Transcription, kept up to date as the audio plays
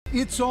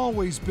It's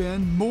always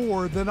been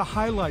more than a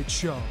highlight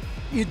show.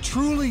 It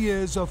truly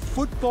is a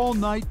football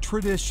night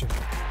tradition.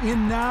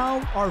 In now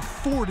our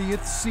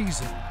 40th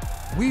season,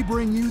 we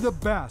bring you the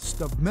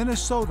best of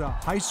Minnesota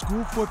high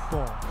school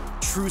football.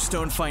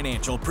 Truestone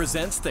Financial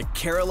presents the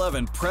KARE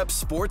 11 Prep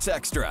Sports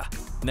Extra.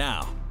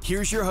 Now,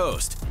 here's your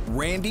host,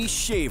 Randy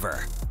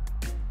Shaver.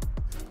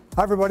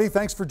 Hi everybody,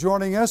 thanks for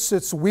joining us.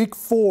 It's week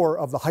 4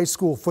 of the high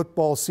school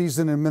football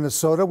season in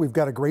Minnesota. We've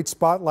got a great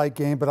spotlight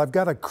game, but I've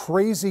got a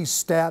crazy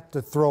stat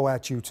to throw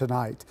at you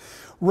tonight.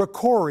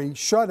 Ricori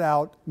shut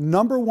out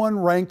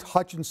 #1 ranked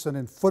Hutchinson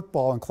in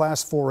football in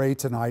Class 4A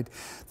tonight.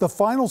 The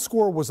final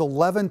score was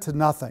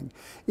 11-0.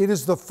 It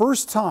is the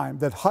first time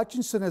that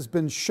Hutchinson has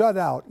been shut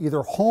out,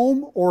 either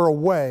home or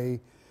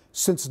away,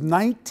 since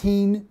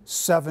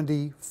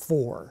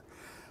 1974.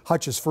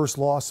 Hutch's first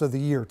loss of the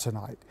year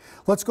tonight.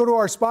 Let's go to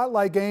our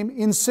spotlight game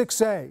in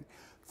 6A.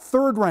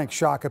 3rd-ranked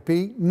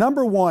Shakopee,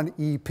 #1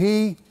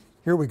 EP.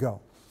 Here we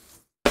go.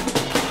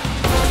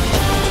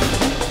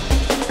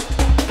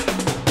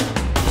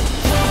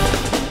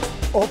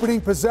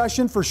 Opening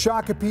possession for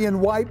Shakopee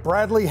in white.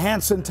 Bradley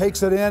Hansen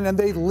takes it in, and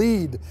they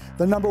lead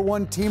the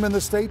 #1 team in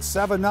the state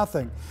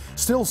 7-0.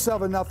 Still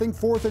 7-0,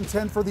 4th and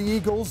 10 for the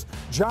Eagles.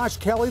 Josh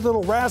Kelly,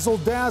 little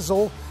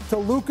razzle-dazzle to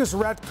Lucas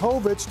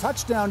Ratkovich.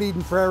 Touchdown,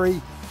 Eden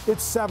Prairie.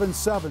 It's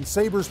 7-7.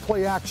 Sabres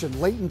play action.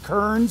 Leighton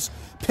Kearns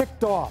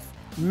picked off.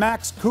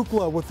 Max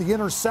Kukla with the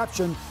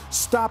interception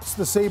stops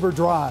the Sabre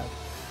drive.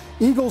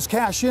 Eagles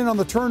cash in on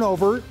the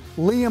turnover.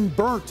 Liam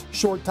Burnt,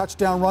 short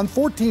touchdown run,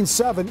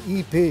 14-7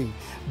 EP.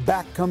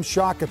 Back comes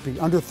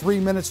Shakopee, under 3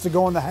 minutes to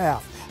go in the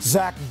half.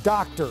 Zach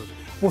Doctor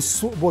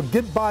will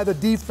get by the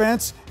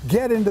defense,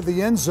 get into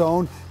the end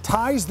zone,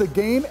 ties the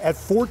game at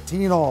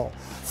 14-all.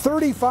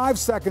 35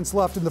 seconds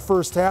left in the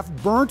first half.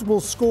 Burnt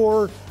will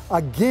score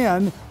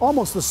again,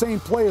 almost the same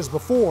play as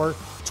before,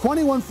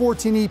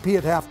 21-14 EP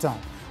at halftime.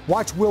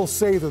 Watch Will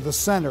Sather, the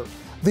center,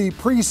 the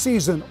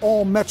preseason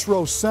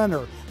All-Metro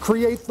center,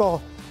 create the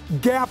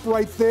gap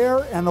right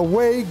there, and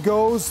away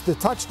goes the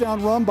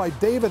touchdown run by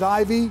David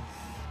Ivey.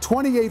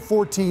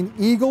 28-14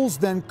 Eagles,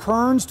 then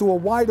Kearns to a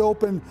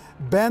wide-open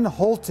Ben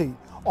Hulte.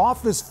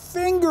 Off his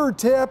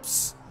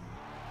fingertips,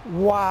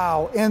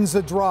 wow, ends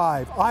a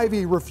drive.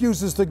 Ivey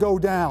refuses to go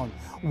down.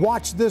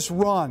 Watch this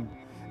run.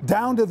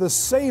 Down to the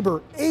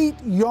Sabre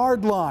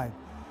 8-yard line.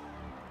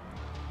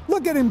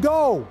 Look at him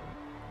go.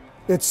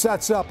 It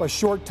sets up a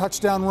short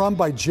touchdown run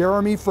by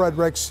Jeremy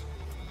Fredericks.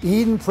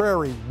 Eden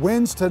Prairie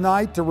wins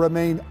tonight to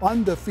remain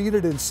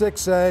undefeated in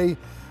 6A.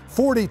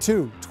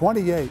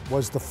 42-28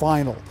 was the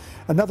final.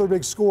 Another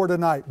big score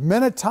tonight.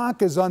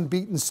 Minnetonka is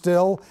unbeaten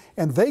still,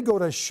 and they go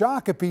to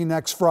Shakopee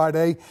next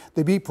Friday.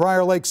 They beat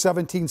Prior Lake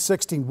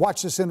 17-16.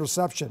 Watch this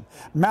interception.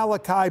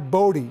 Malachi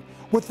Bodie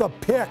with the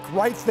pick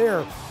right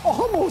there.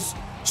 Almost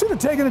should have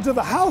taken it to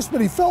the house, but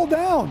he fell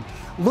down.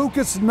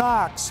 Lucas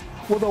Knox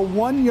with a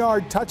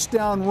 1-yard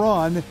touchdown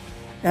run,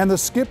 and the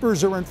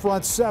Skippers are in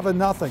front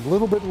 7-0. A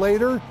little bit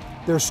later,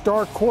 their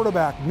star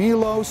quarterback,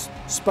 Milos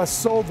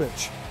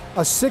Spasovic,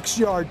 a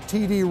 6-yard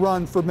TD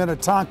run for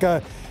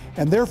Minnetonka,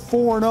 and they're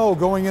 4-0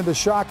 going into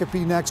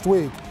Shakopee next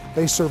week.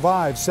 They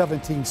survived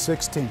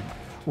 17-16.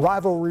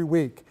 Rivalry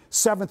week,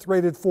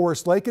 7th-rated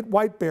Forest Lake at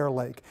White Bear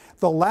Lake.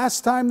 The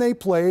last time they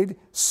played,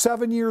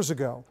 7 years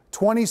ago,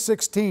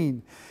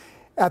 2016.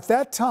 At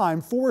that time,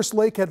 Forest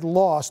Lake had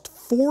lost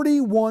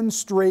 41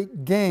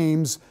 straight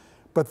games,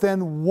 but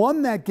then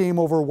won that game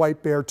over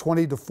White Bear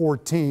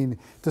 20-14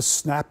 to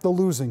snap the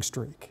losing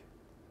streak.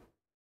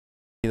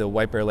 The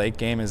White Bear Lake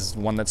game is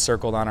one that's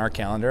circled on our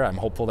calendar. I'm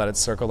hopeful that it's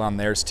circled on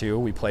theirs too.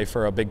 We play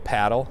for a big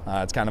paddle.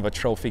 It's kind of a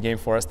trophy game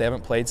for us. They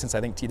haven't played since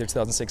I think either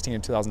 2016 or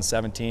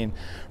 2017.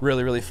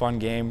 Really, really fun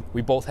game.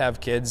 We both have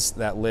kids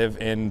that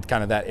live in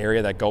kind of that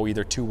area that go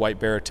either to White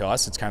Bear or to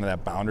us. It's kind of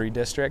that boundary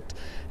district.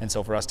 And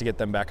so for us to get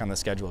them back on the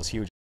schedule is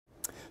huge.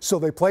 So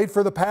they played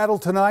for the paddle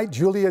tonight.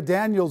 Julia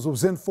Daniels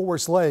was in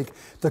Forest Lake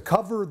to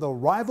cover the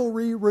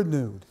rivalry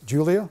renewed.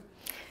 Julia?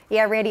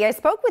 Yeah, Randy, I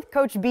spoke with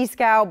Coach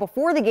Biscow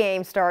before the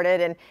game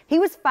started, and he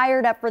was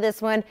fired up for this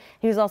one.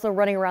 He was also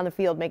running around the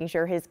field making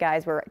sure his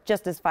guys were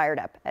just as fired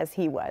up as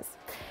he was.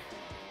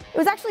 It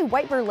was actually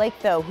White Bear Lake,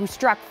 though, who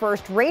struck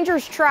first.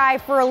 Rangers try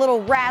for a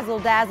little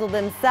razzle-dazzle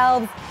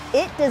themselves.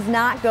 It does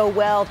not go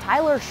well.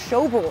 Tyler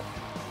Schobel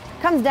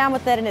comes down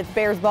with it, and it's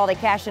Bears ball. They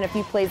cash in a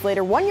few plays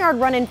later. 1-yard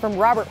run-in from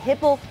Robert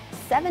Hippel.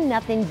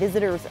 7-0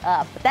 visitors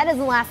up. But that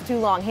doesn't last too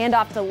long.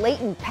 Handoff to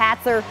Leighton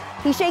Patzer.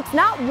 He shakes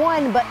not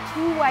 1 but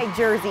 2 white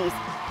jerseys,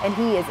 and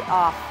he is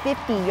off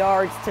 50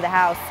 yards to the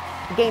house.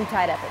 The game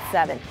tied up at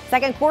 7.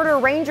 Second quarter,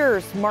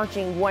 Rangers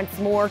marching once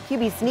more.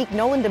 QB sneak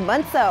Nolan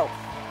DeMunso.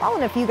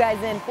 Following a few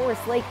guys in,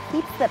 Forest Lake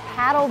keeps the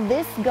paddle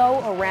this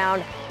go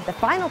around. The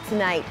final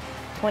tonight,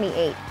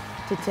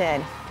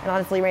 28-10. And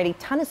honestly, Randy, a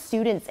ton of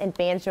students and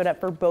fans showed up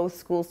for both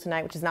schools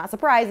tonight, which is not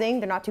surprising.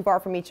 They're not too far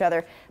from each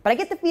other. But I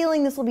get the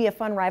feeling this will be a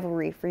fun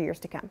rivalry for years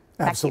to come.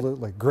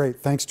 Absolutely.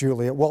 Great. Thanks,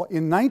 Julia. Well,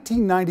 in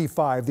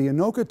 1995, the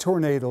Anoka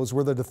Tornadoes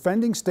were the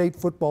defending state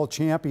football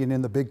champion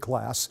in the big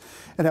class,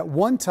 and at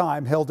one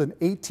time held an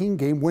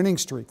 18-game winning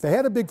streak. They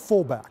had a big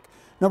fullback,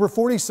 Number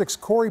 46,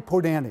 Corey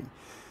Podany.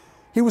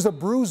 He was a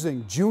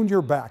bruising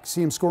junior back.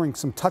 See him scoring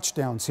some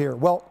touchdowns here.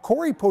 Well,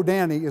 Corey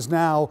Podany is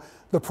now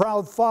the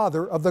proud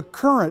father of the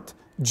current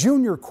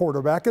junior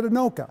quarterback at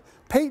Anoka,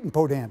 Peyton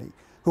Podany,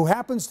 who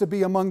happens to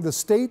be among the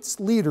state's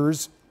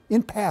leaders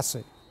in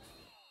passing.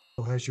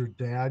 Has your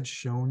dad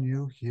shown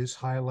you his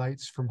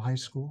highlights from high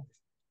school?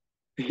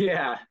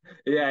 Yeah,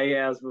 he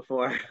has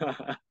before.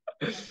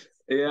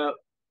 Yeah.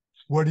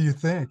 What do you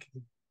think?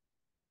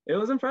 It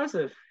was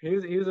impressive. He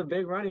was a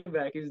big running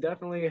back. He's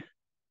definitely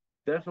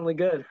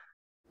good.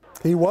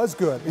 He was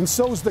good, and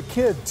so's the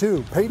kid,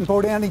 too. Peyton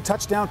Podany,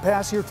 touchdown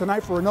pass here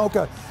tonight for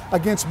Anoka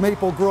against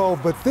Maple Grove,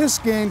 but this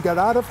game got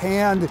out of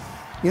hand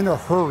in a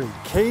hurry.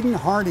 Caden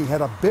Harney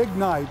had a big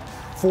night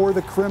for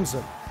the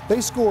Crimson.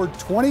 They scored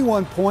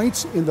 21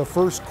 points in the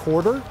first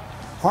quarter.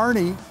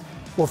 Harney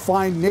will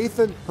find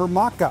Nathan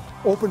Hermaka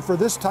open for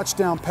this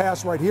touchdown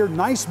pass right here.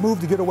 Nice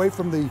move to get away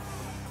from the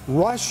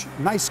rush.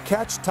 Nice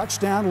catch,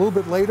 touchdown. A little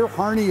bit later,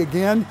 Harney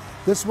again.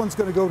 This one's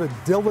going to go to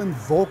Dylan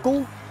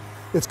Vocal.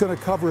 It's going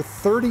to cover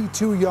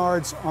 32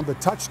 yards on the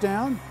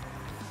touchdown.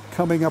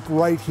 Coming up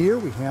right here,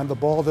 we hand the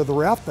ball to the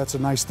ref. That's a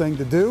nice thing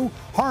to do.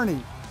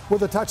 Harney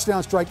with a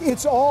touchdown strike.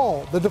 It's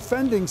all the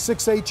defending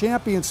 6A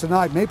champions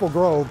tonight. Maple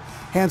Grove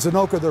hands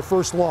Anoka their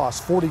first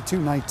loss,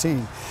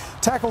 42-19.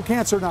 Tackle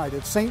Cancer Night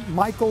at St.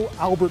 Michael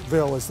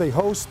Albertville as they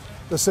host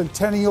the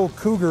Centennial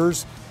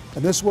Cougars.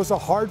 And this was a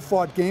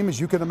hard-fought game, as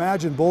you can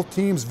imagine. Both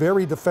teams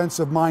very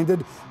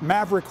defensive-minded.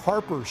 Maverick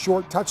Harper,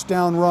 short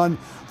touchdown run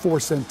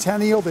for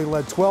Centennial. They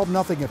led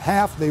 12-0 at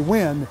half. They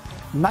win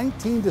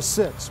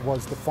 19-6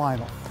 was the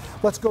final.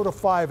 Let's go to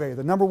 5A.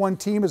 The number 1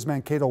 team is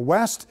Mankato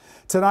West.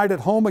 Tonight at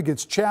home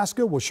against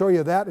Chaska. We'll show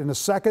you that in a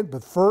second.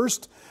 But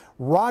first,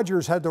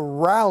 Rogers had to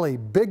rally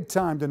big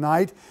time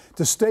tonight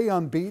to stay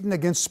unbeaten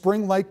against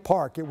Spring Lake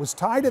Park. It was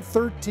tied at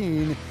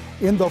 13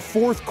 in the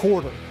fourth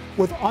quarter.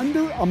 With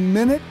under a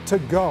minute to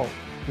go,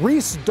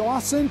 Reese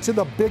Dawson to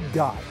the big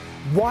guy,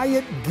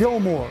 Wyatt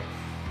Gilmore,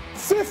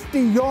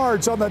 50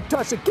 yards on the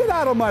touchdown. Get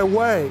out of my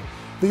way,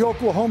 the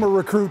Oklahoma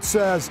recruit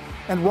says,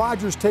 and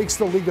Rogers takes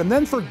the lead. And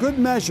then for good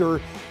measure,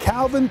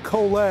 Calvin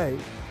Collet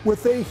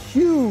with a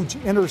huge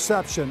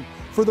interception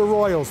for the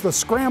Royals. The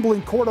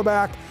scrambling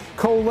quarterback,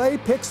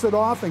 Collet picks it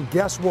off, and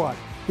guess what?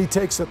 He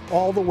takes it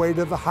all the way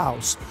to the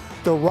house.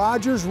 The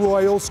Rogers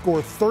Royals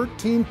score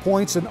 13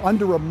 points in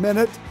under a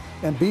minute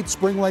and beat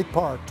Spring Lake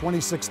Park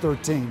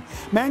 26-13.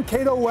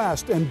 Mankato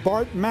West and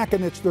Bart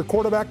Makinich, their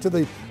quarterback, to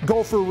the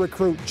Gopher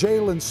recruit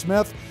Jalen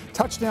Smith.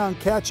 Touchdown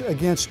catch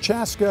against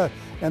Chaska,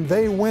 and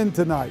they win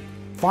tonight.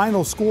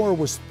 Final score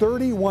was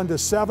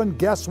 31-7.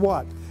 Guess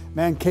what?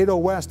 Mankato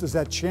West is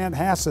at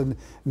Chanhassen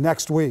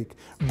next week.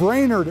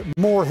 Brainerd at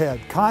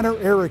Moorhead, Connor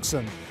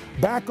Erickson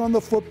back on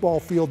the football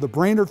field. The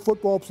Brainerd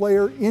football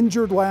player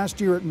injured last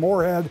year at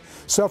Moorhead,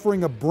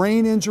 suffering a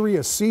brain injury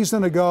a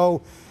season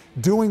ago.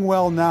 Doing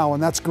well now,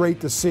 and that's great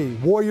to see.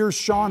 Warriors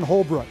Sean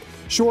Holbrook,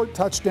 short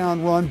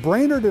touchdown run.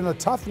 Brainerd in a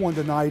tough one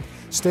tonight,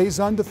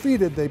 stays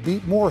undefeated. They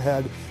beat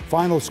Moorhead.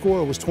 Final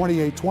score was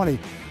 28-20.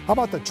 How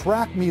about the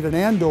track meet in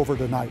Andover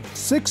tonight?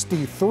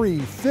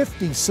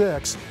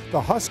 63-56,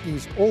 the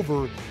Huskies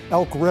over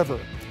Elk River.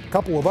 A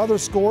couple of other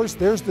scores.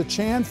 There's the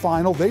Chan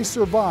final. They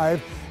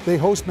survive. They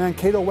host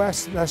Mankato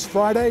West next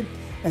Friday.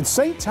 And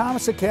St.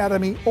 Thomas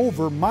Academy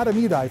over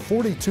Matamidi,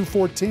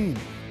 42-14.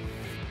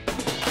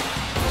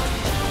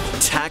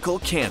 Tackle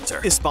Cancer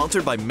is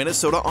sponsored by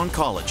Minnesota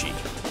Oncology.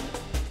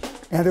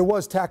 And it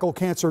was Tackle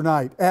Cancer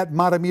Night at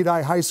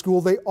Matamidi High School.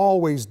 They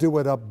always do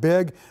it up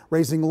big,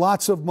 raising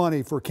lots of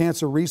money for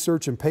cancer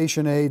research and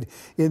patient aid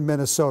in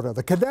Minnesota.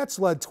 The Cadets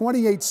led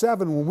 28-7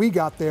 when we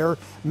got there.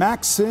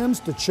 Max Sims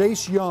to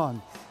Chase Young,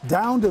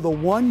 down to the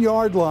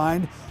 1-yard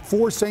line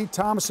for St.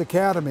 Thomas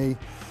Academy.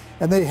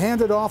 And they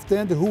handed off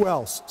then to who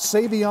else?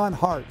 Savion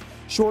Hart.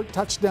 Short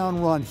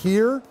touchdown run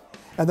here.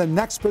 And the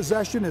next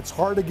possession, it's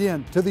Hart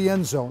again to the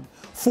end zone.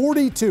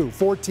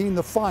 42-14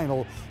 the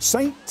final.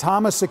 St.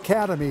 Thomas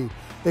Academy,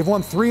 they've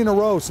won 3 in a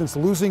row since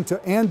losing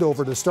to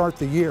Andover to start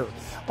the year.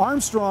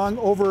 Armstrong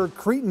over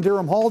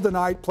Cretin-Durham Hall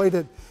tonight, played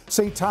at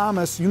St.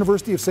 Thomas,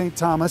 University of St.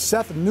 Thomas.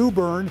 Seth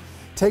Newbern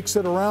takes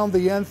it around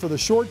the end for the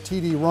short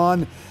TD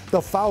run.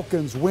 The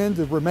Falcons win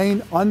to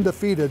remain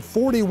undefeated.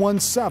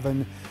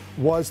 41-7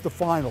 was the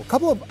final. A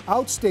couple of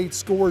outstate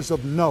scores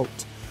of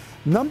note.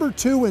 Number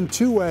 2 in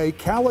 2A,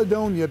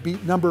 Caledonia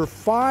beat number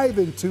 5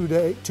 in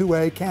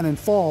 2A, Cannon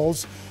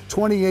Falls,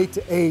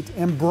 28-8.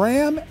 And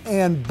Bram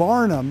and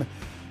Barnum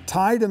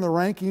tied in the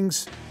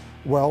rankings.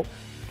 Well,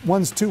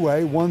 one's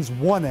 2A, one's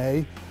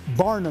 1A.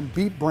 Barnum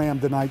beat Bram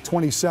tonight,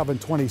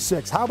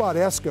 27-26. How about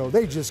Esco?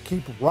 They just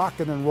keep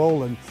rocking and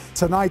rolling.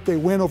 Tonight they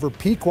win over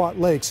Pequot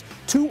Lakes.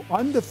 2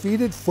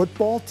 undefeated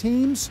football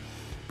teams,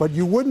 but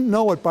you wouldn't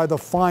know it by the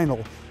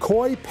final.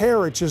 Coy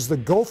Parrish is the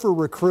Gopher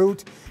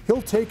recruit.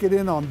 He'll take it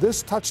in on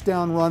this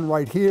touchdown run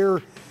right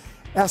here.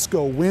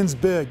 Esco wins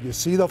big. You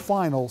see the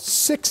final,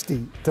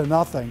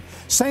 60-0.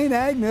 St.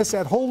 Agnes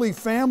at Holy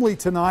Family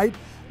tonight.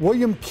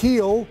 William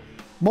Keel,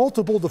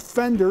 multiple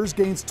defenders,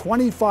 gains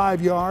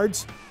 25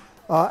 yards.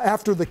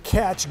 after the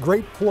catch.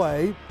 Great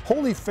play.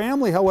 Holy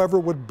Family, however,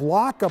 would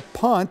block a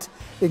punt.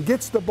 It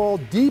gets the ball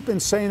deep in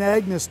St.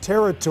 Agnes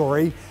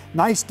territory.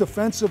 Nice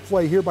defensive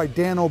play here by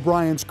Dan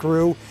O'Brien's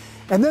crew.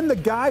 And then the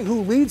guy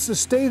who leads the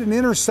state in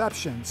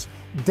interceptions,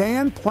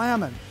 Dan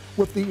Plamen,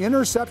 with the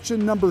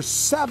interception number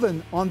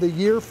 7 on the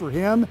year for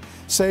him.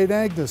 St.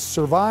 Agnes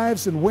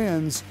survives and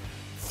wins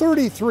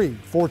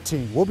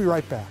 33-14. We'll be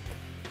right back.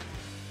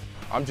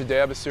 I'm Jade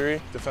Abasiri,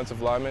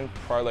 defensive lineman,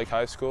 Prior Lake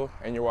High School,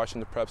 and you're watching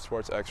the Prep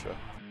Sports Extra.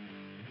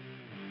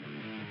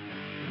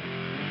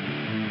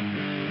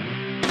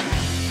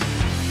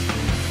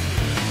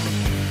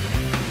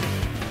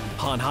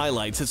 On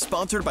Highlights is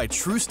sponsored by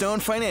True Stone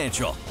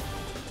Financial.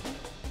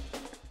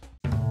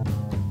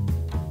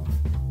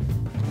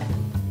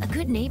 A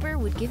good neighbor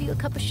would give you a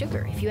cup of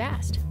sugar if you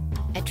asked.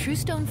 At True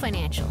Stone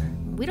Financial,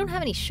 we don't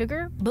have any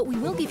sugar, but we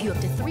will give you up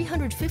to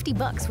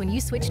 $350 when you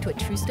switch to a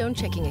True Stone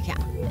checking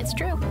account. It's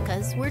true,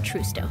 because we're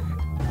True Stone.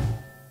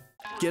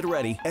 Get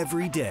ready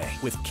every day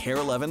with KARE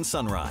 11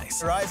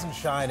 Sunrise. Rise and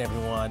shine,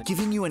 everyone.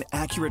 Giving you an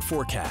accurate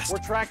forecast. We're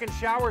tracking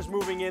showers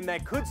moving in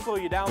that could slow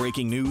you down.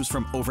 Breaking news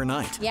from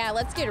overnight. Yeah,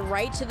 let's get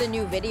right to the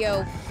new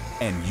video.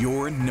 And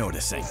you're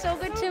noticing. So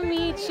good to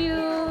meet you.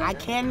 I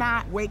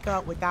cannot wake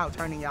up without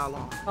turning y'all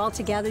on. All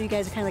together, you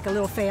guys are kind of like a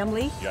little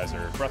family. You guys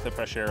are a breath of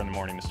fresh air in the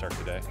morning to start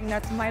the day. And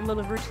that's my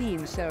little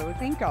routine, so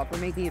thank y'all for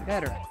making it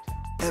better.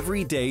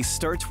 Every day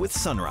starts with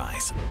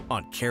Sunrise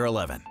on KARE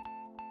 11.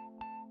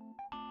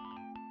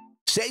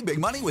 Save big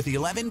money with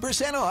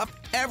 11% off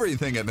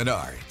everything at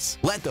Menards.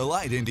 Let the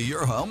light into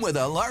your home with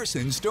a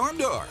Larson Storm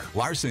Door.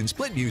 Larson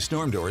Split View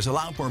Storm Doors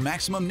allow for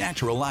maximum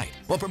natural light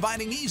while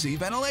providing easy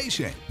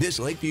ventilation. This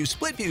Lakeview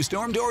Split View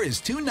Storm Door is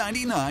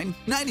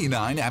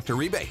 $299.99 after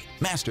rebate.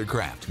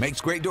 Mastercraft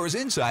makes great doors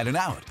inside and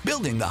out,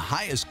 building the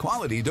highest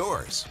quality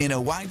doors in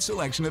a wide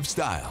selection of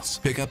styles.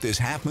 Pick up this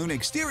half-moon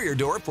exterior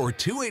door for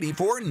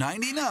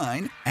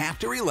 $284.99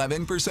 after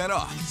 11%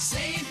 off.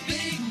 Save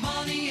big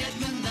money at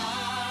Menards.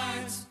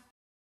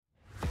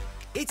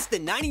 It's the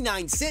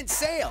 99-cent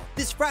sale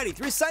this Friday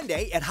through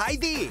Sunday at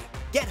Hy-Vee.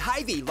 Get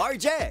Hy-Vee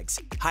large eggs,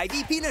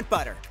 Hy-Vee peanut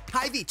butter,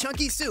 Hy-Vee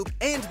chunky soup,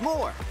 and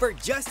more for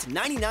just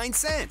 99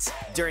 cents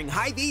during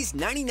Hy-Vee's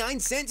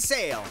 99-cent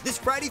sale this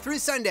Friday through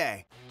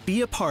Sunday.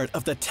 Be a part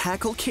of the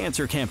Tackle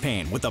Cancer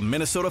campaign with the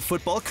Minnesota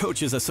Football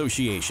Coaches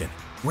Association.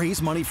 Raise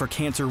money for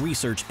cancer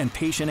research and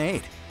patient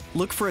aid.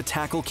 Look for a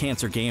Tackle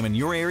Cancer game in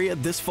your area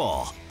this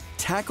fall.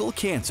 Tackle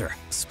Cancer,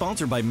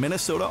 sponsored by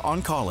Minnesota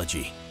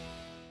Oncology.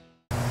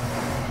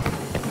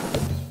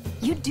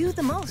 You do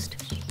the most.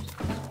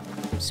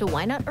 So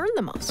why not earn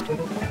the most?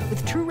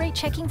 With True Rate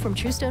Checking from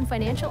True Stone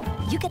Financial,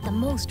 you get the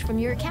most from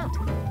your account.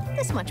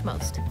 This much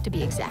most, to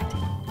be exact.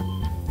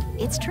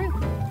 It's true,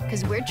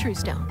 because we're True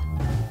Stone.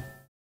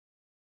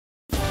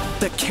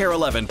 The KARE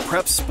 11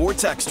 Prep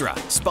Sports Extra,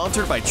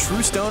 sponsored by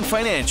True Stone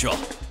Financial.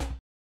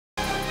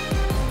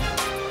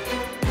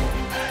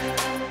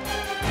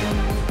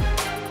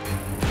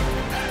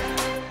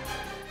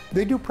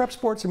 They do prep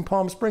sports in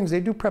Palm Springs. They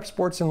do prep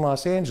sports in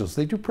Los Angeles.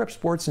 They do prep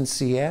sports in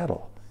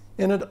Seattle.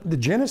 And the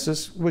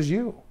genesis was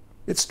you.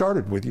 It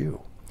started with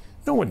you.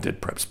 No one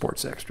did prep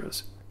sports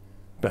extras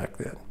back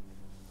then.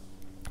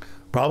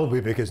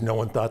 Probably because no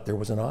one thought there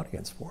was an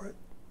audience for it.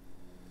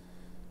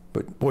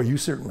 But boy, you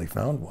certainly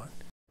found one.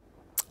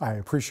 I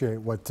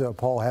appreciate what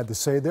Paul had to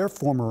say there,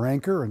 former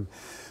anchor and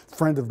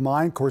friend of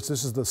mine. Of course,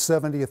 this is the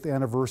 70th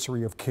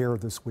anniversary of KARE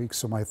this week,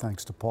 so my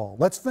thanks to Paul.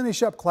 Let's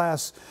finish up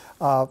class.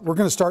 We're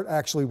going to start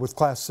actually with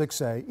Class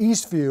 6A.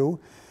 Eastview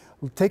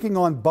taking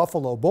on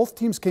Buffalo. Both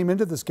teams came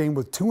into this game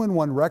with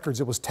 2-1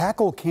 records. It was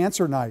Tackle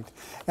Cancer Night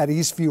at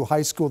Eastview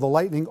High School. The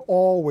Lightning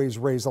always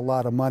raise a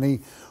lot of money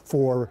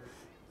for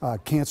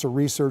cancer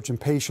research and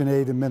patient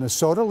aid in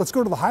Minnesota. Let's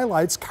go to the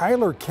highlights.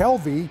 Kyler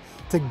Kelvey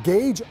to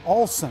Gage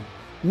Olson.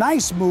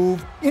 Nice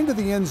move into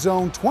the end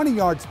zone,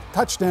 20-yard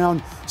touchdown,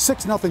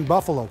 6-0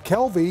 Buffalo.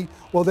 Kelvey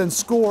will then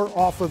score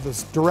off of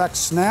this direct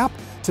snap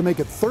to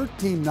make it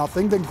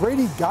 13-0. Then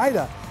Grady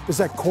Guida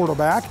is at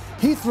quarterback.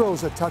 He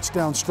throws a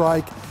touchdown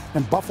strike,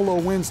 and Buffalo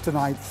wins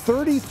tonight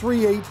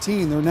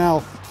 33-18. They're now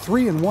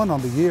 3-1 on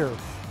the year.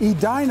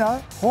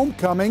 Edina,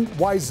 homecoming,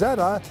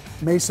 Wyzetta,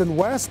 Mason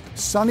West,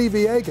 Sonny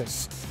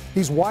Villegas.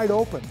 He's wide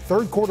open.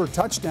 Third quarter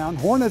touchdown.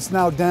 Hornets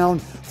now down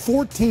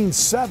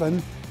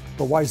 14-7.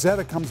 But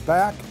Wyzetta comes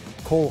back.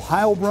 Cole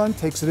Heilbrunn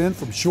takes it in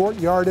from short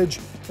yardage,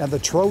 and the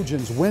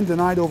Trojans win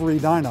tonight over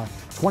Edina,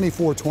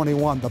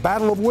 24-21. The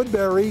Battle of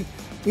Woodbury,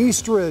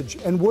 Eastridge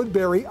and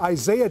Woodbury,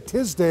 Isaiah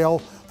Tisdale,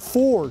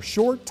 4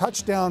 short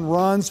touchdown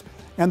runs,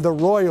 and the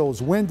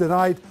Royals win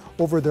tonight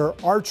over their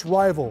arch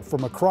rival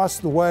from across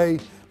the way.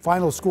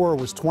 Final score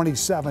was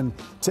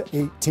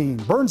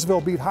 27-18.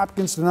 Burnsville beat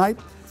Hopkins tonight,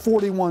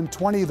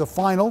 41-20 the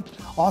final.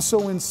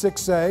 Also in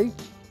 6A,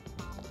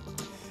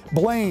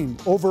 Blaine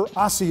over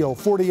Osseo,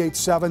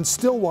 48-7.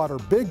 Stillwater,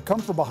 big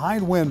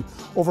come-from-behind win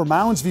over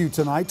Moundsview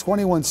tonight,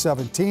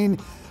 21-17.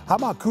 How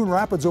about Coon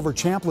Rapids over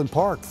Champlain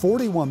Park,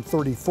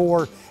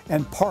 41-34.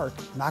 And Park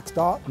knocked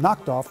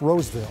off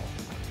Roseville.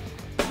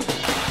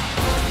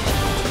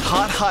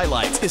 Hot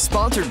Highlights is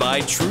sponsored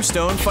by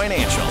Truestone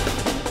Financial.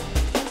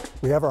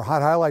 We have our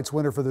Hot Highlights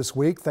winner for this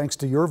week, thanks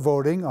to your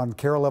voting on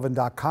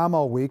KARE11.com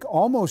all week.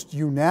 Almost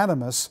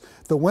unanimous.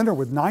 The winner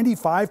with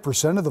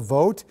 95% of the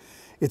vote.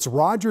 It's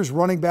Rogers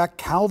running back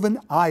Calvin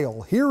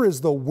Isle. Here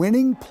is the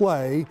winning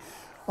play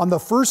on the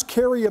first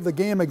carry of the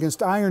game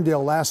against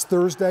Irondale last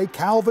Thursday.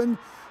 Calvin,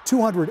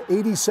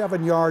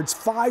 287 yards,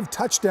 5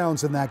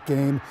 touchdowns in that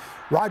game.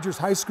 Rogers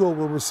High School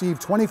will receive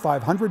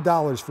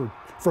 $2,500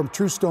 from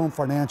Truestone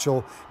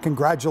Financial.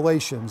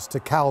 Congratulations to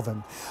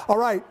Calvin. All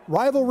right,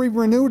 rivalry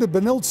renewed at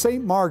Benilde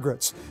St.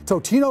 Margaret's.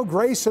 Totino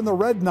Grace and the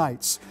Red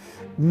Knights.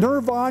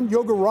 Nirvan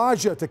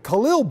Yogaraja to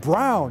Khalil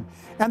Brown.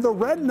 And the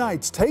Red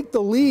Knights take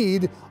the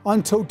lead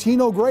on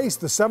Totino Grace,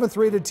 the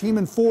 7th-rated team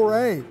in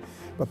 4A.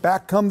 But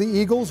back come the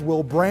Eagles.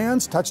 Will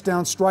Brands,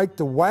 touchdown strike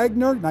to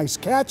Wagner. Nice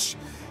catch.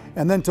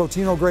 And then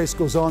Totino Grace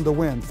goes on to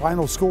win.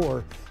 Final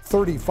score,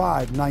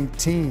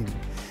 35-19.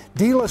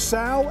 De La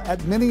Salle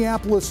at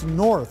Minneapolis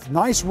North.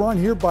 Nice run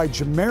here by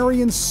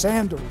Jamarian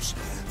Sanders.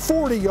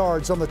 40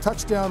 yards on the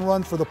touchdown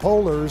run for the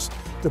Polars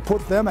to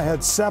put them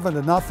ahead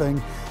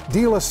 7-0.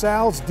 De La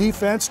Salle's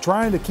defense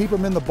trying to keep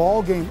them in the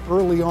ball game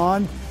early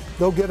on.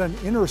 They'll get an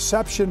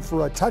interception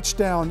for a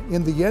touchdown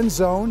in the end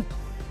zone.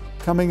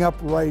 Coming up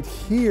right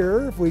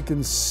here, if we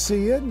can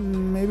see it,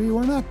 maybe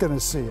we're not going to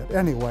see it.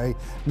 Anyway,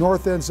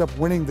 North ends up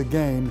winning the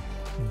game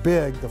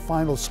big. The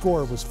final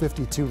score was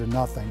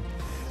 52-0.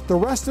 The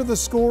rest of the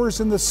scores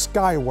in the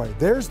Skyway.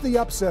 There's the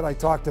upset I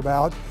talked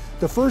about.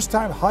 The first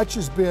time Hutch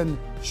has been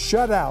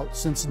shut out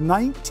since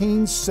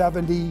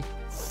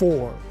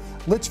 1974.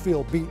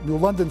 Litchfield beat New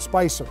London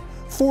Spicer.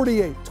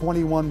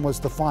 48-21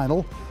 was the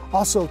final.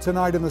 Also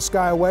tonight in the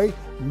Skyway,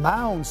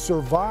 Mound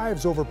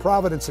survives over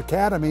Providence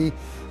Academy.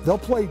 They'll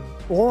play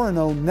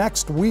Orono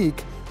next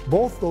week.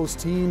 Both those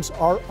teams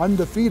are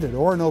undefeated.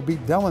 Orono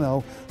beat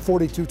Delano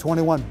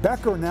 42-21.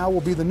 Becker now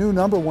will be the new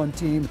 #1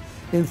 team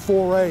in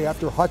 4A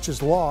after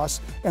Hutch's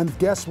loss. And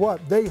guess what?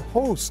 They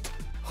host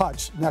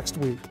Hutch next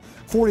week.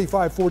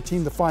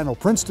 45-14 the final.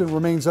 Princeton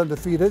remains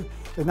undefeated.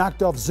 They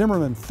knocked off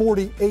Zimmerman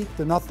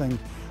 48-0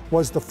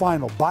 was the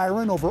final.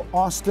 Byron over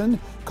Austin.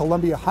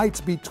 Columbia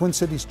Heights beat Twin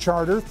Cities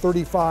Charter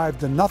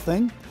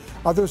 35-0.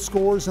 Other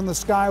scores in the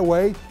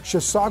Skyway.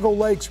 Chisago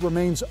Lakes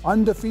remains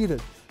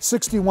undefeated.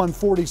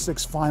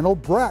 61-46 final.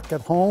 Breck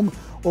at home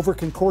over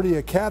Concordia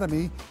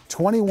Academy.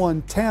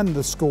 21-10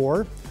 the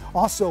score.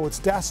 Also, it's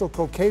Dassel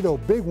Cokato,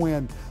 big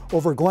win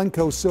over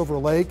Glencoe Silver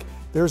Lake.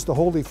 There's the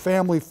Holy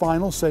Family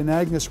final. St.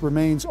 Agnes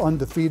remains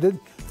undefeated,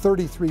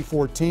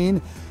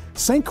 33-14.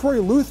 St. Croix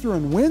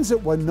Lutheran wins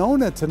at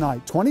Winona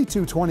tonight,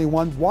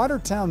 22-21.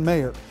 Watertown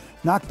Mayor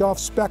knocked off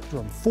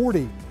Spectrum,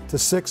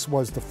 40-6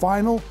 was the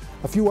final.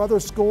 A few other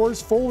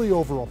scores, Foley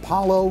over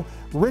Apollo.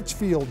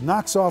 Richfield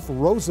knocks off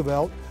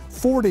Roosevelt,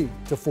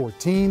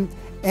 40-14.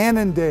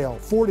 Annandale,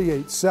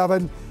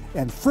 48-7.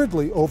 And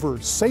Fridley over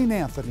St.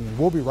 Anthony. And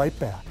we'll be right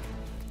back.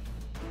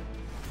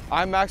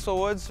 I'm Maxwell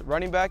Woods,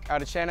 running back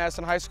out of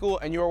Chanhassen High School,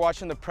 and you are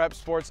watching the Prep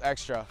Sports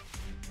Extra.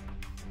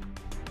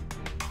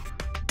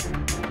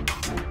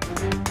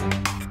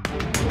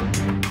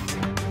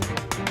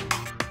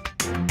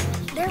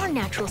 There are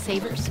natural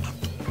savers,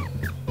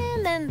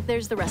 and then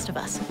there's the rest of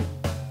us.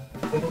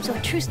 So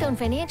at Truestone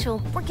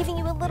Financial, we're giving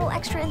you a little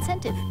extra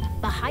incentive,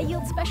 a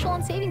high-yield special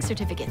on savings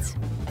certificates.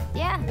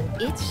 Yeah,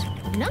 it's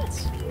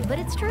nuts, but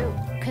it's true,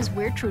 because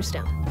we're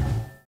Truestone.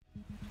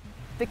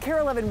 The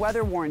KARE11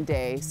 Weather Warn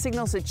Day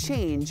signals a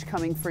change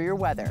coming for your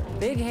weather.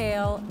 Big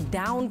hail,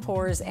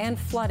 downpours, and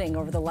flooding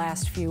over the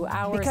last few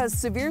hours. Because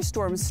severe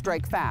storms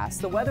strike fast,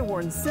 the Weather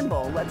Warn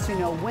symbol lets you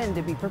know when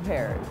to be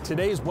prepared.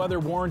 Today's Weather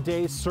Warn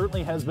Day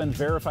certainly has been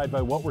verified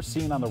by what we're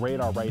seeing on the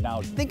radar right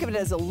now. Think of it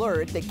as an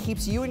alert that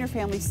keeps you and your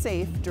family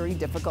safe during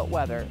difficult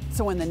weather.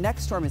 So when the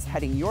next storm is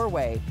heading your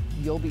way,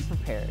 you'll be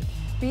prepared.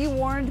 Be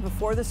warned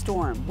before the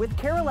storm with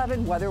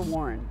KARE11 Weather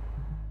Warn.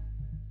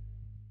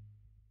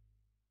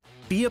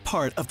 Be a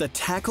part of the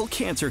Tackle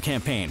Cancer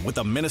campaign with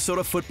the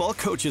Minnesota Football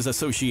Coaches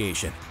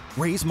Association.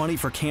 Raise money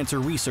for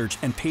cancer research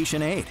and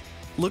patient aid.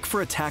 Look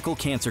for a Tackle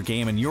Cancer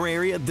game in your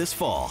area this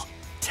fall.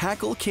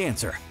 Tackle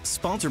Cancer,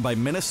 sponsored by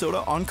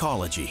Minnesota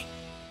Oncology.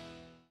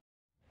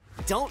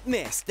 Don't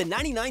miss the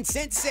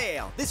 99-cent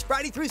sale this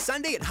Friday through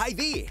Sunday at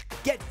Hy-Vee.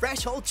 Get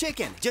fresh whole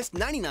chicken, just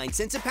 99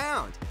 cents a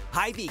pound.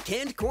 Hy-Vee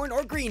canned corn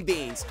or green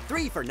beans,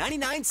 3 for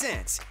 99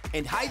 cents.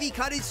 And Hy-Vee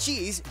cottage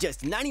cheese,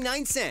 just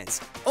 99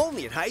 cents.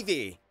 Only at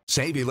Hy-Vee.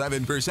 Save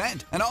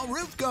 11% on all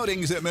roof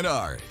coatings at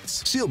Menards.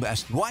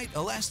 Sealbest White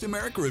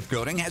Elastomeric Roof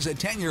Coating has a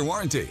 10-year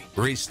warranty,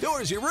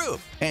 restores your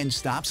roof, and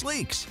stops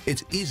leaks.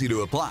 It's easy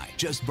to apply.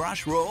 Just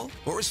brush, roll,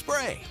 or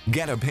spray.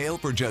 Get a pail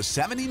for just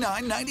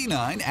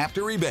 $79.99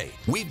 after rebate.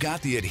 We've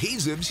got the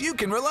adhesives you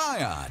can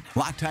rely on.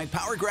 Loctite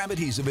Power Grab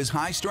Adhesive is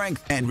high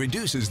strength and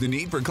reduces the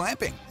need for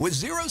clamping with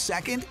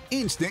 0-second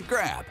instant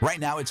grab. Right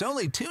now, it's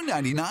only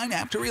 $2.99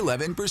 after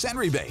 11%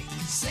 rebate.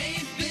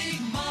 Save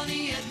big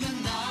money at Menards.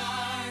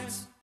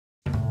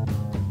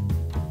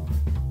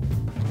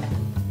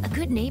 A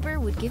good neighbor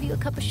would give you a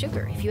cup of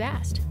sugar if you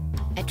asked.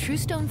 At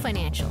Truestone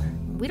Financial,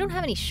 We don't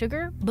have any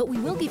sugar, but we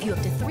will give you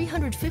up to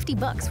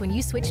 $350 when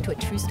you switch to a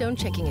True Stone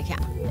checking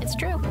account. It's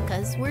true,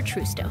 because we're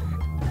True Stone.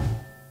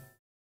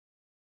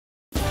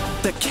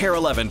 The KARE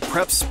 11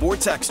 Prep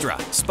Sports Extra,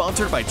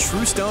 sponsored by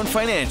True Stone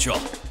Financial.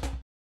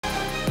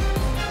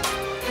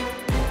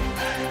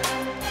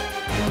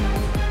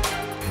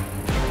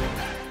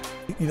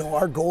 You know,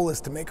 our goal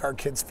is to make our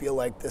kids feel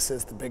like this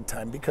is the big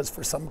time, because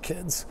for some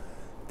kids,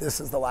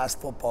 this is the last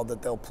football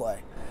that they'll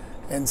play.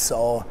 And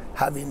so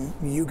having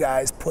you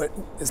guys put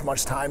as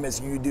much time as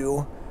you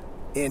do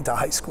into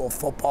high school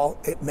football,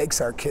 it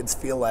makes our kids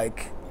feel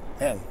like,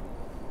 man,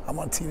 I'm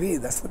on TV.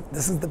 This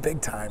is the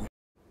big time.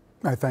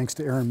 My thanks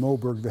to Aaron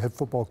Moberg, the head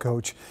football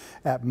coach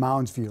at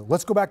Mounds View.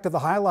 Let's go back to the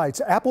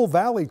highlights. Apple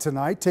Valley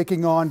tonight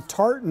taking on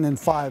Tartan in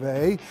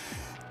 5A.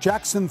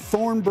 Jackson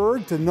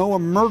Thornburg to Noah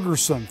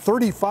Mergerson,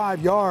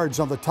 35 yards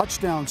on the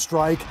touchdown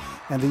strike,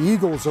 and the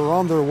Eagles are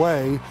on their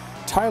way.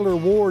 Tyler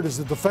Ward is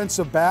the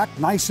defensive back.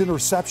 Nice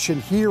interception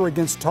here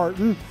against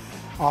Tartan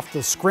off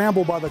the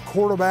scramble by the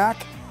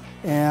quarterback,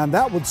 and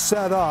that would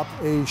set up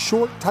a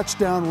short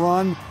touchdown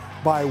run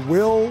by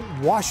Will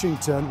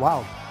Washington.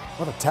 Wow,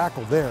 what a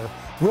tackle there.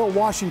 Will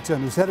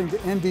Washington, who's heading to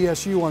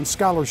NDSU on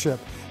scholarship,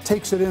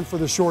 takes it in for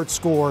the short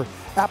score.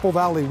 Apple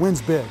Valley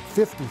wins big,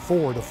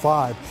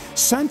 54-5.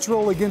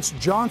 Central against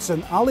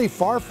Johnson. Ali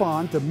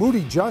Farfan to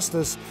Moody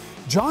Justice.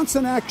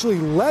 Johnson actually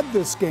led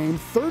this game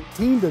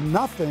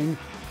 13-0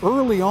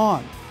 early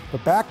on.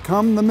 But back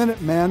come the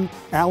Minutemen.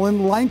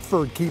 Alan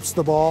Langford keeps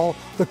the ball.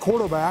 The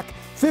quarterback,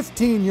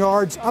 15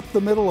 yards up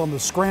the middle on the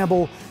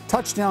scramble.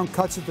 Touchdown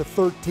cuts it to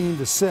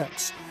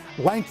 13-6.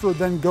 Langford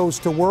then goes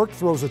to work,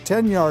 throws a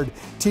 10-yard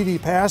TD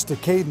pass to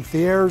Caden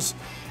Thiers,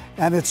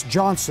 and it's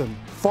Johnson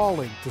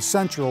falling to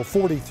Central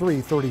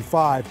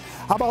 43-35.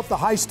 How about the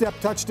high-step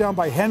touchdown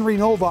by Henry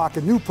Novak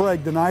in New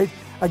Prague tonight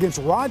against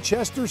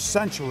Rochester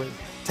Century?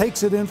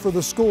 Takes it in for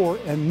the score,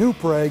 and New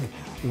Prague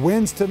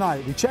wins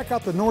tonight. We check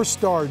out the North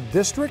Star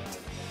District,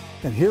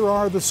 and here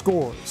are the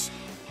scores.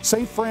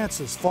 St.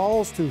 Francis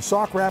falls to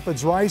Sauk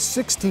Rapids Rice,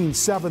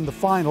 16-7 the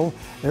final.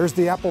 There's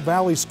the Apple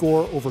Valley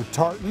score over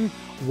Tartan.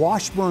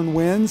 Washburn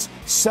wins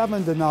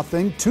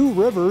 7-0. Two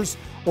Rivers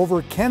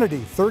over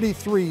Kennedy,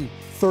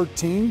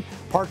 33-13.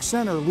 Park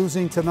Center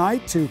losing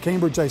tonight to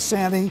Cambridge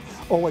Isani.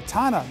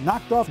 Owatonna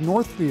knocked off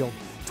Northfield,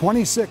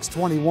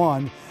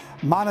 26-21.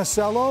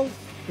 Monticello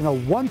in a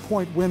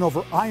 1-point win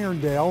over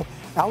Irondale.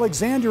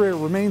 Alexandria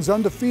remains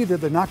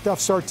undefeated. They knocked off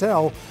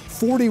Sartell,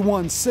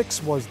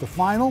 41-6 was the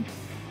final.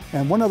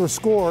 And one other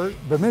score,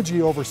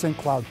 Bemidji over St.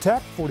 Cloud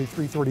Tech,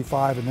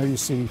 43-35, and there you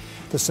see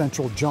the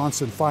Central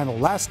Johnson final.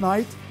 Last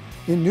night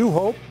in New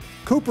Hope,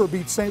 Cooper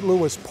beat St.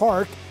 Louis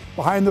Park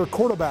behind their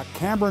quarterback,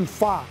 Cameron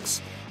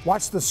Fox.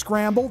 Watch the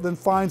scramble, then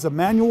finds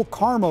Emmanuel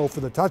Carmo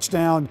for the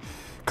touchdown.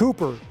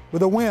 Cooper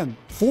with a win,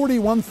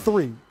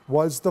 41-3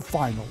 was the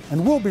final.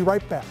 And we'll be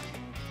right back.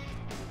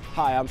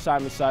 Hi, I'm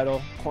Simon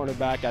Seidel,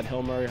 cornerback at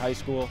Hill Murray High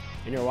School,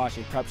 and you're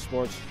watching Prep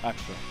Sports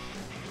Extra.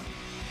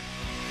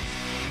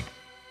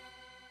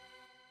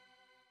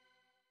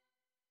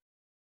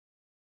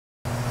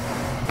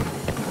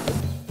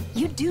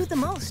 You do the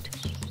most.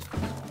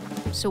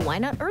 So why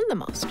not earn the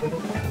most?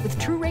 With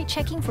True Rate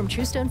Checking from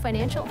True Stone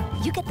Financial,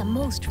 you get the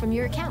most from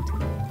your account.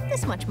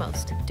 This much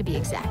most, to be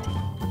exact.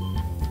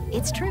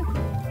 It's true,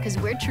 because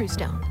we're True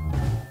Stone.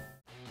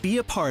 Be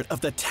a part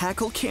of the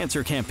Tackle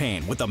Cancer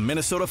campaign with the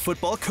Minnesota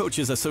Football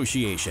Coaches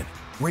Association.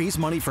 Raise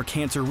money for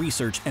cancer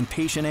research and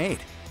patient aid.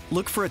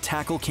 Look for a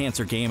Tackle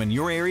Cancer game in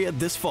your area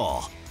this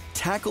fall.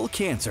 Tackle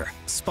Cancer,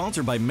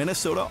 sponsored by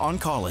Minnesota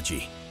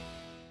Oncology.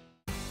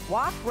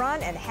 Walk,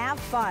 run, and have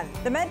fun.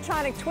 The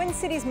Medtronic Twin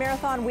Cities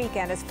Marathon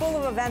Weekend is full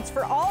of events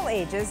for all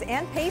ages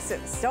and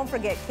paces. Don't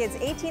forget, kids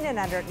 18 and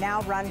under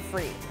now run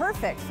free.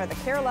 Perfect for the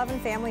KARE 11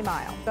 Family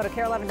Mile. Go to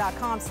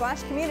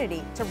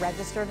kare11.com/community to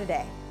register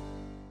today.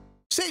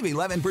 Save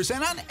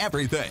 11% on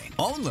everything,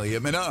 only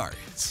at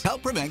Menards.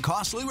 Help prevent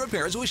costly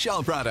repairs with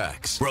Shell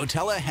products.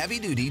 Rotella Heavy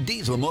Duty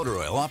Diesel Motor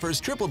Oil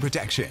offers triple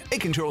protection. It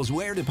controls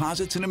wear,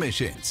 deposits, and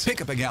emissions. Pick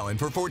up a gallon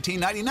for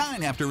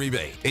 $14.99 after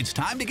rebate. It's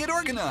time to get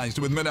organized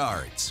with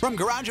Menards. From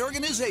garage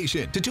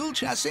organization to tool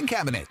chests and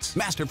cabinets,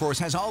 Masterforce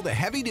has all the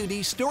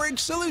heavy-duty storage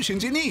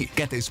solutions you need.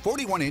 Get this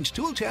 41-inch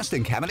tool chest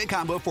and cabinet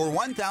combo for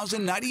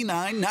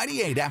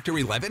 $1,099.98 after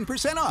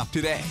 11% off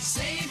today.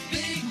 Save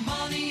big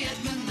money at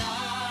Menards.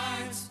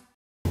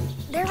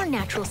 There are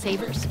natural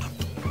savers,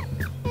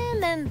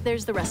 and then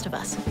there's the rest of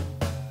us.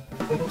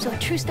 So at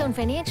True Stone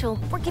Financial,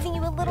 we're giving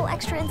you a little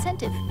extra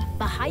incentive,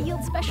 a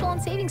high-yield special on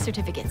savings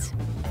certificates.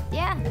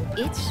 Yeah,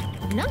 it's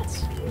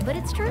nuts, but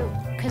it's true,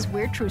 because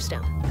we're True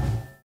Stone.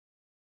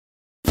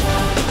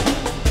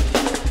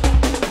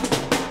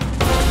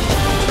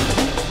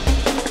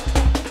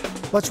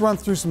 Let's run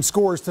through some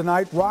scores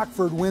tonight.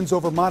 Rockford wins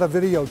over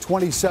Montevideo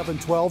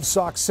 27-12.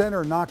 Sauk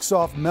Center knocks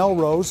off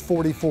Melrose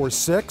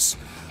 44-6.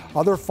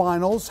 Other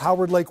finals,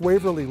 Howard Lake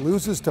Waverly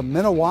loses to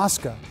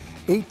Minnewaska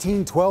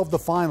 18-12 the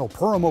final.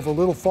 Perham over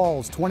Little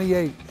Falls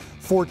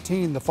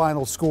 28-14 the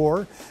final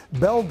score.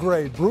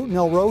 Belgrade Bruton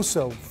El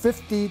Rosso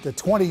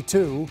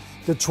 50-22.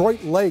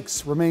 Detroit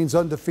Lakes remains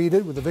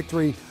undefeated with a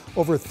victory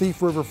over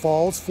Thief River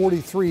Falls,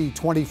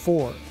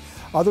 43-24.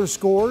 Other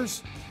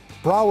scores,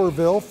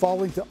 Browerville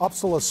falling to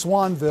Uppsala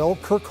Swanville,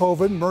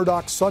 Kirkhoven,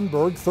 Murdoch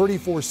Sunberg,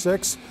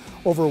 34-6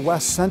 over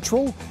West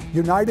Central.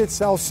 United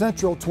South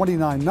Central,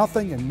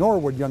 29-0, and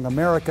Norwood Young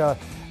America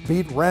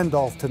beat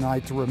Randolph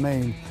tonight to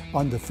remain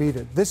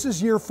undefeated. This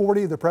is year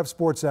 40 of the Prep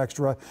Sports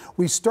Extra.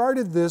 We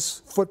started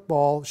this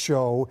football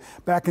show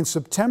back in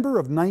September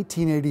of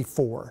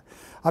 1984.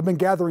 I've been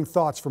gathering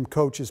thoughts from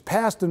coaches,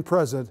 past and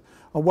present,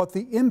 on what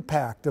the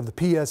impact of the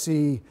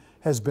PSE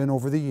has been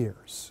over the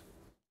years.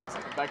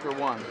 Becker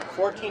won.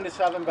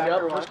 14-7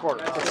 Becker won. First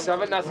quarter.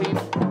 7-0.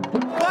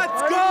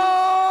 Let's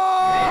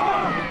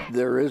go!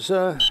 There is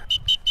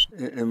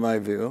in my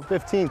view,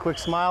 15, quick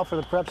smile for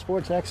the Prep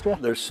Sports Extra.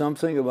 There's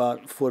something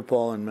about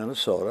football in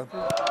Minnesota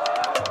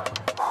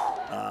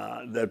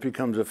that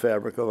becomes a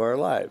fabric of our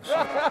lives.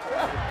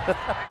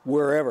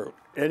 Wherever,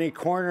 any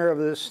corner of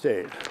this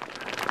state,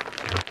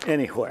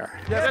 anywhere.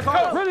 Yes,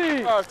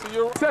 ready.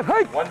 Set,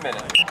 hike. 1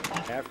 minute.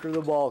 After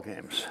the ball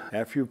games,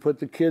 after you put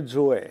the kids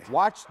away,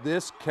 watch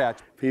this catch.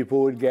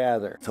 People would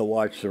gather to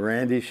watch the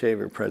Randy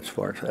Shaver Prep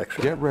Sports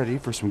Extra. Get ready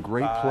for some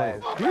great play.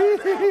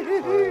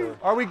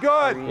 Are we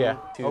good? Yeah.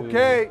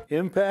 Okay.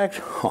 Impact?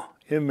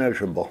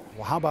 Immeasurable.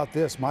 Well, how about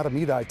this?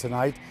 Matamidi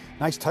tonight.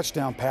 Nice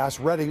touchdown pass.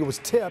 Reading, it was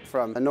tipped.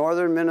 From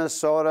northern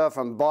Minnesota,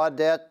 from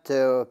Baudette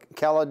to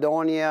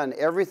Caledonia and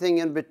everything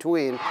in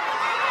between.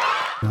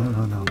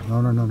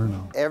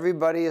 No.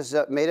 Everybody has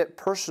made it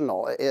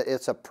personal.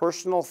 It's a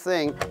personal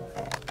thing.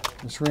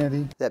 Miss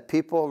Randy. That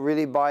people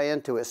really buy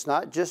into. It's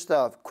not just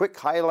a quick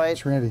highlight.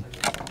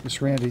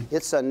 Miss Randy.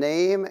 It's a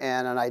name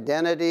and an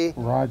identity.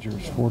 Rogers,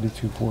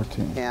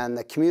 42-14. And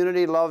the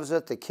community loves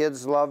it, the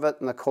kids love it,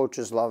 and the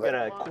coaches love it. And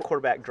a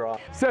quarterback draw.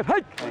 Set,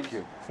 hike. Thank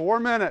you. 4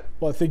 minutes.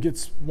 Well, I think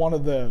it's one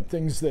of the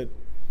things that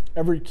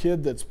every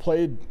kid that's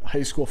played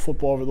high school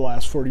football over the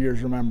last 40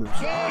 years remembers.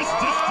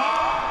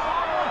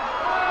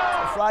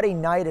 Friday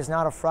night is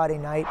not a Friday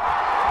night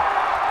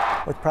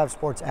with Prep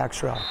Sports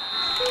Extra.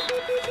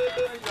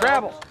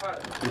 Travel.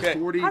 Okay.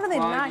 How do they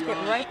not get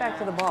right back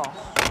to the ball?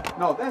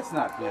 No, that's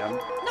not him.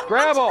 No,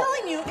 Scrabble. I'm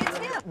telling you, it's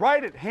him.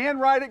 Write it,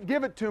 handwrite it,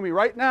 give it to me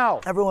right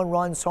now. Everyone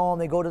runs home,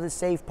 they go to the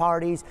safe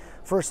parties.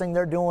 First thing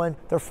they're doing,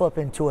 they're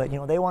flipping to it. You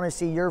know, they want to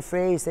see your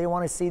face, they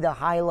want to see the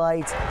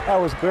highlights. That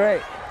was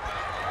great.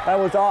 That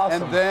was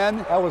awesome. And then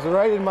that was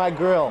right in my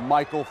grill.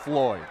 Michael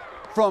Floyd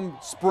from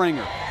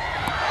Springer.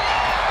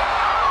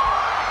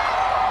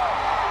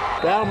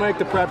 That'll make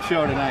the prep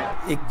show tonight.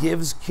 It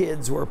gives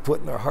kids who are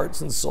putting their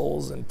hearts and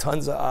souls and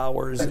tons of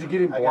hours. Did you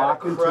get him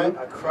blocking too?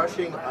 A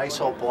crushing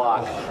ISO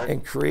block.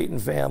 And creating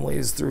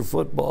families through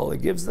football.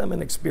 It gives them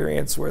an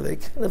experience where they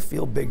kind of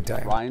feel big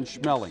time. Ryan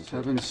Schmeling,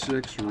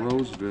 7-6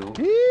 Roseville.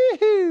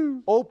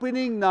 Yee-hoo!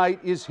 Opening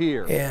night is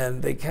here.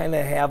 And they kind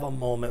of have a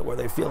moment where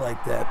they feel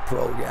like that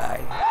pro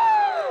guy.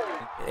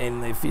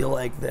 And they feel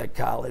like that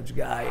college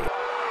guy.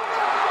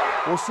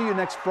 We'll see you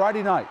next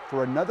Friday night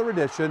for another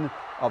edition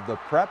of the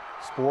Prep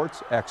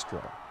Sports Extra.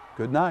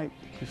 Good night.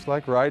 Just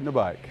like riding a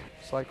bike.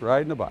 Just like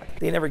riding a bike.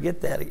 They never get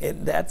that,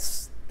 and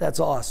that's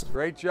awesome.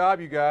 Great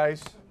job, you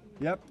guys.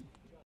 Yep.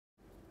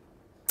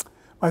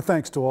 My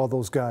thanks to all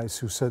those guys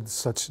who said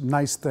such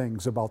nice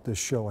things about this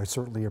show. I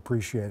certainly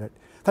appreciate it.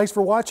 Thanks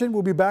for watching.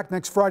 We'll be back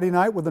next Friday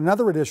night with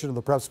another edition of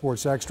the Prep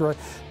Sports Extra.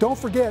 Don't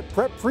forget,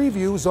 Prep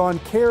Previews on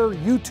KARE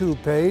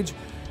YouTube page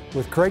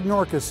with Craig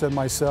Norkus and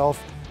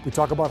myself. We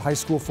talk about high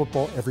school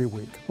football every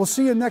week. We'll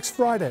see you next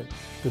Friday.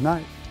 Good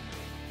night.